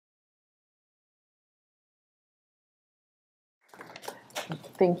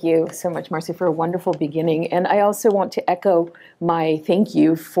Thank you so much, Marcy, for a wonderful beginning. And I also want to echo my thank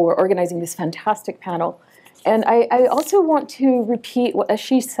you for organizing this fantastic panel. And I also want to repeat what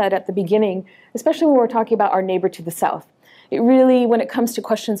Ashish said at the beginning, especially when we're talking about our neighbor to the south. It really, when it comes to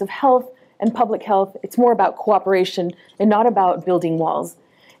questions of health and public health, it's more about cooperation and not about building walls.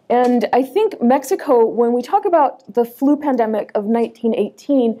 And I think Mexico, when we talk about the flu pandemic of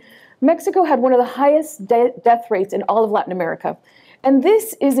 1918, Mexico had one of the highest death rates in all of Latin America. And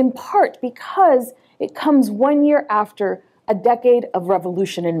this is in part because it comes 1 year after a decade of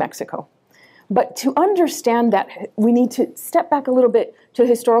revolution in Mexico. But to understand that, we need to step back a little bit to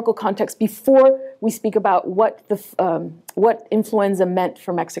historical context before we speak about what influenza meant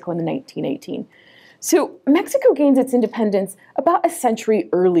for Mexico in the 1918. So Mexico gains its independence about a century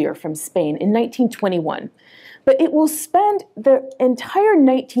earlier from Spain in 1921. But it will spend the entire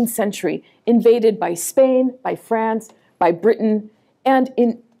 19th century invaded by Spain, by France, by Britain, and in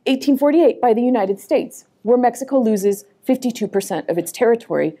 1848 by the United States, where Mexico loses 52% of its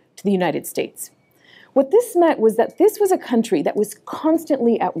territory to the United States. What this meant was that this was a country that was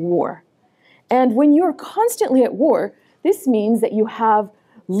constantly at war. And when you're constantly at war, this means that you have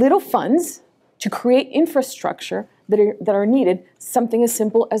little funds to create infrastructure that are needed, something as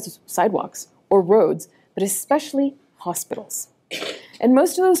simple as sidewalks or roads, but especially hospitals. And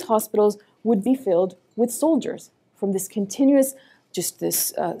most of those hospitals would be filled with soldiers from this continuous,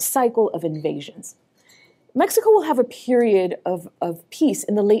 cycle of invasions. Mexico will have a period of peace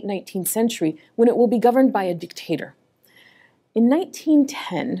in the late 19th century when it will be governed by a dictator. In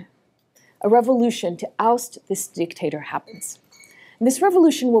 1910, a revolution to oust this dictator happens. And this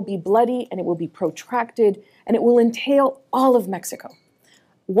revolution will be bloody and it will be protracted and it will entail all of Mexico.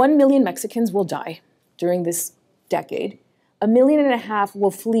 1 million Mexicans will die during this decade. 1.5 million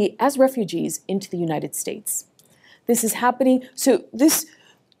will flee as refugees into the United States. This is happening. So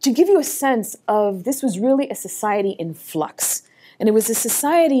to give you a sense of, this was really a society in flux. And it was a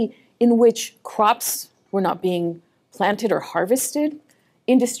society in which crops were not being planted or harvested.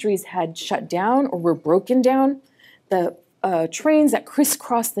 Industries had shut down or were broken down. The trains that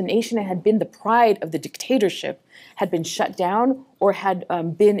crisscrossed the nation and had been the pride of the dictatorship had been shut down or had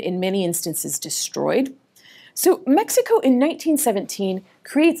been, in many instances, destroyed. So Mexico in 1917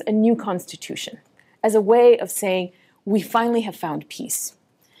 creates a new constitution as a way of saying, we finally have found peace.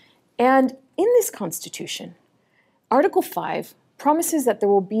 And in this constitution, Article 5 promises that there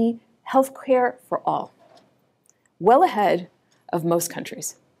will be health care for all, well ahead of most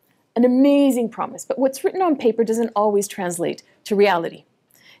countries. An amazing promise, but what's written on paper doesn't always translate to reality.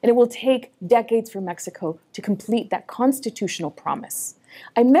 And it will take decades for Mexico to complete that constitutional promise.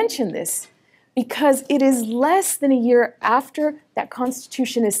 I mention this because it is less than a year after that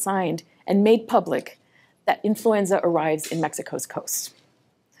constitution is signed and made public that influenza arrives in Mexico's coast.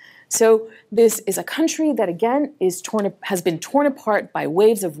 So this is a country that, again, has been torn apart by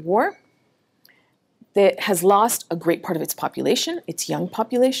waves of war, that has lost a great part of its population, its young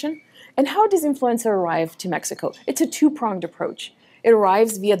population. And how does influenza arrive to Mexico? It's a two-pronged approach. It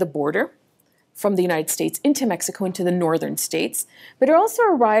arrives via the border from the United States into Mexico, into the northern states, but it also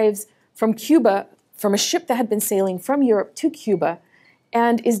arrives from Cuba, from a ship that had been sailing from Europe to Cuba,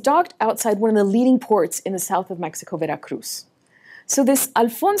 and is docked outside one of the leading ports in the south of Mexico, Veracruz. So this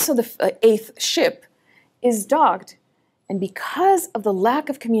Alfonso VIII ship is docked, and because of the lack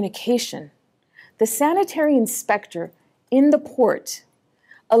of communication, the sanitary inspector in the port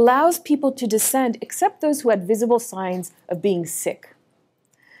allows people to descend except those who had visible signs of being sick.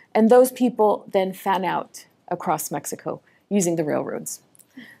 And those people then fan out across Mexico using the railroads.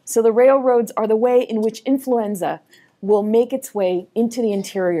 So the railroads are the way in which influenza will make its way into the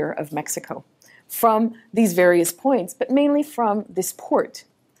interior of Mexico from these various points, but mainly from this port.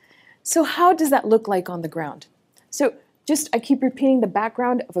 So how does that look like on the ground? So I keep repeating the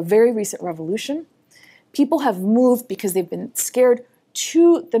background of a very recent revolution. People have moved because they've been scared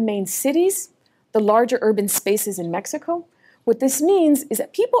to the main cities, the larger urban spaces in Mexico. What this means is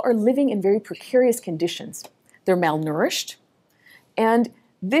that people are living in very precarious conditions. They're malnourished, and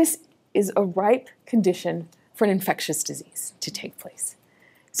this is a ripe condition for an infectious disease to take place.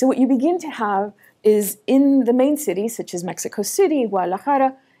 So what you begin to have is in the main cities, such as Mexico City,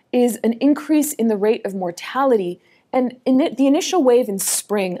 Guadalajara, is an increase in the rate of mortality. And the initial wave in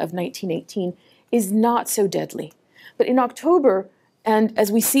spring of 1918 is not so deadly. But in October, and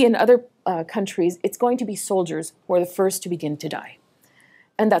as we see in other countries, it's going to be soldiers who are the first to begin to die.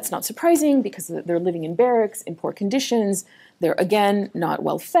 And that's not surprising because they're living in barracks, in poor conditions. They're, again, not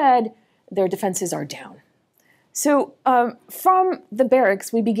well fed. Their defenses are down. So from the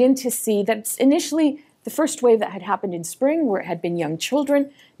barracks, we begin to see that it's initially The first wave that had happened in spring, where it had been young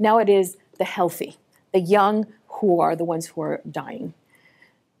children, now it is the healthy, the young who are the ones who are dying.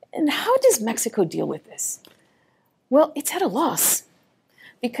 And how does Mexico deal with this? Well, it's at a loss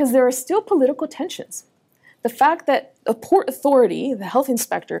because there are still political tensions. The fact that a port authority, the health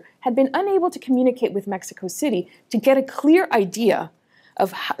inspector, had been unable to communicate with Mexico City to get a clear idea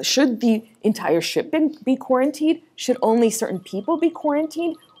of how, should the entire ship be quarantined? Should only certain people be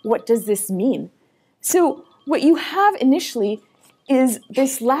quarantined? What does this mean? So what you have initially is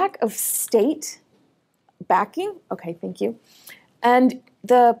this lack of state backing. Okay, thank you. And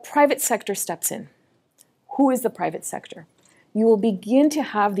the private sector steps in. Who is the private sector? You will begin to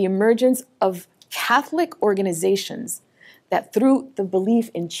have the emergence of Catholic organizations that, through the belief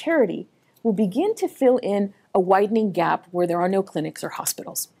in charity, will begin to fill in a widening gap where there are no clinics or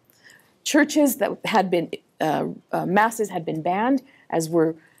hospitals. Churches that had been, masses had been banned, as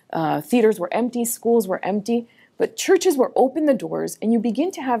were theaters were empty, schools were empty, but churches were open the doors, and you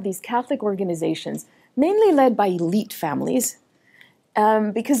begin to have these Catholic organizations, mainly led by elite families,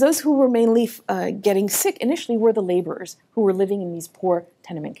 because those who were mainly getting sick initially were the laborers who were living in these poor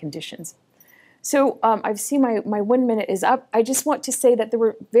tenement conditions. So I've seen my 1 minute is up. I just want to say that there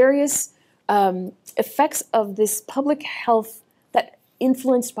were various effects of this public health that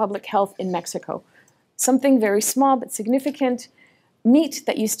influenced public health in Mexico. Something very small but significant. Meat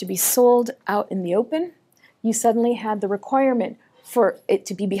that used to be sold out in the open, you suddenly had the requirement for it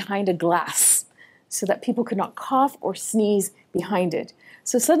to be behind a glass so that people could not cough or sneeze behind it.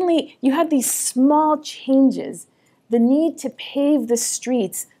 So suddenly you had these small changes. The need to pave the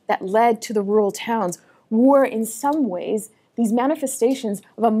streets that led to the rural towns were in some ways these manifestations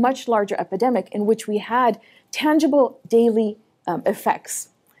of a much larger epidemic in which we had tangible daily effects.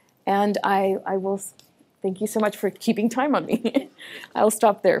 And I will thank you so much for keeping time on me. I'll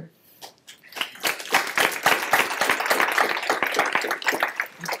stop there.